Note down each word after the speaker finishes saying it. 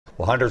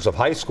Well, hundreds of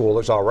high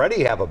schoolers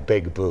already have a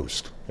big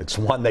boost. It's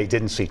one they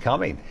didn't see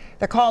coming.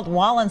 They're called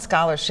Wallin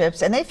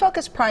Scholarships, and they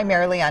focus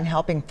primarily on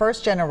helping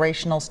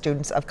first-generational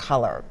students of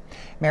color.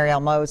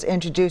 Marielle Mose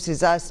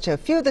introduces us to a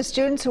few of the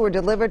students who were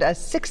delivered a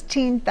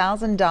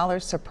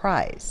 $16,000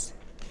 surprise.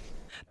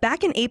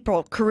 Back in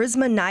April,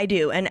 Charisma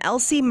Naidu and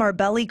Elsie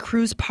Marbelli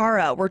Cruz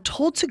Para were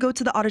told to go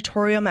to the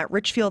auditorium at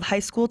Richfield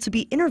High School to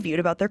be interviewed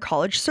about their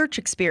college search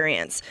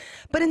experience.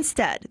 But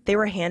instead, they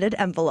were handed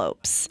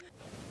envelopes.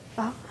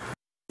 Oh.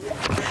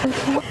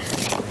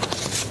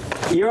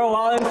 You're a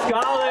Wallin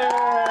Scholar!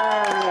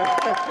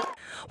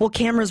 While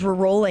cameras were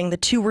rolling, the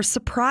two were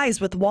surprised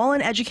with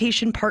Wallin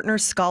Education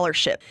Partners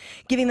Scholarship,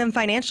 giving them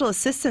financial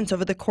assistance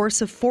over the course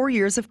of 4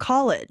 years of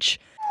college.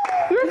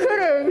 You're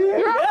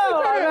kidding!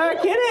 No, I'm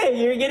not kidding!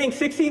 You're getting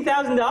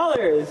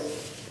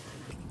 $16,000!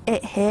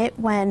 It hit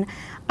when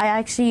I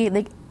actually,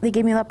 they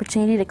gave me the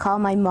opportunity to call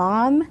my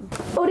mom.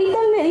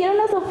 It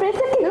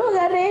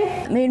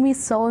made me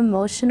so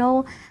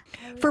emotional.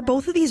 For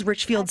both of these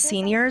Richfield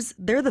seniors,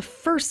 they're the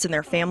first in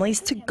their families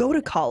to go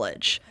to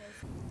college.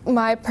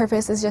 My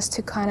purpose is just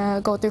to kind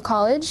of go through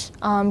college,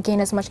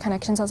 gain as much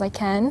connections as I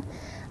can,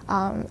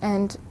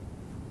 and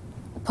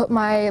put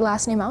my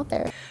last name out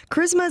there.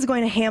 Charisma is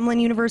going to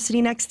Hamline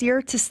University next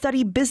year to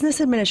study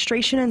business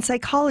administration and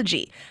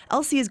psychology.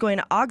 Elsie is going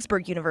to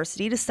Augsburg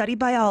University to study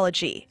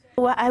biology.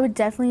 What I would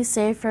definitely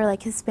say for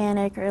like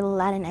Hispanic or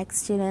Latinx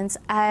students,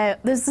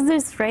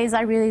 this phrase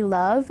I really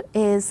love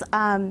is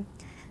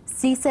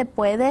si se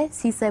puede,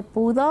 si se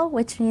pudo,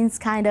 which means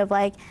kind of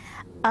like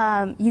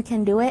you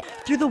can do it.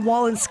 Through the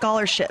Wallin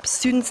Scholarships,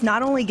 students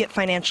not only get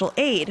financial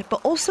aid, but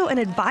also an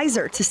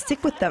advisor to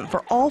stick with them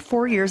for all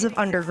 4 years of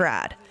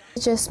undergrad.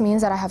 It just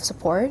means that I have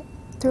support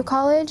through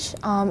college,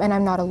 and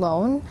I'm not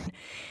alone.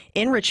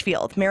 In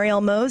Richfield,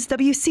 Marielle Mose,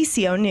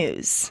 WCCO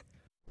News.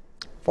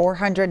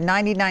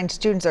 499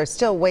 students are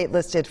still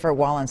waitlisted for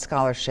Wallin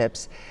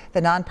Scholarships.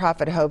 The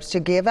nonprofit hopes to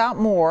give out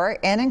more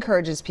and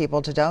encourages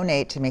people to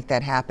donate to make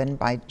that happen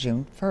by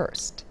June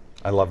 1st.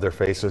 I love their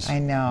faces. I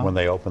know. When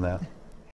they open that.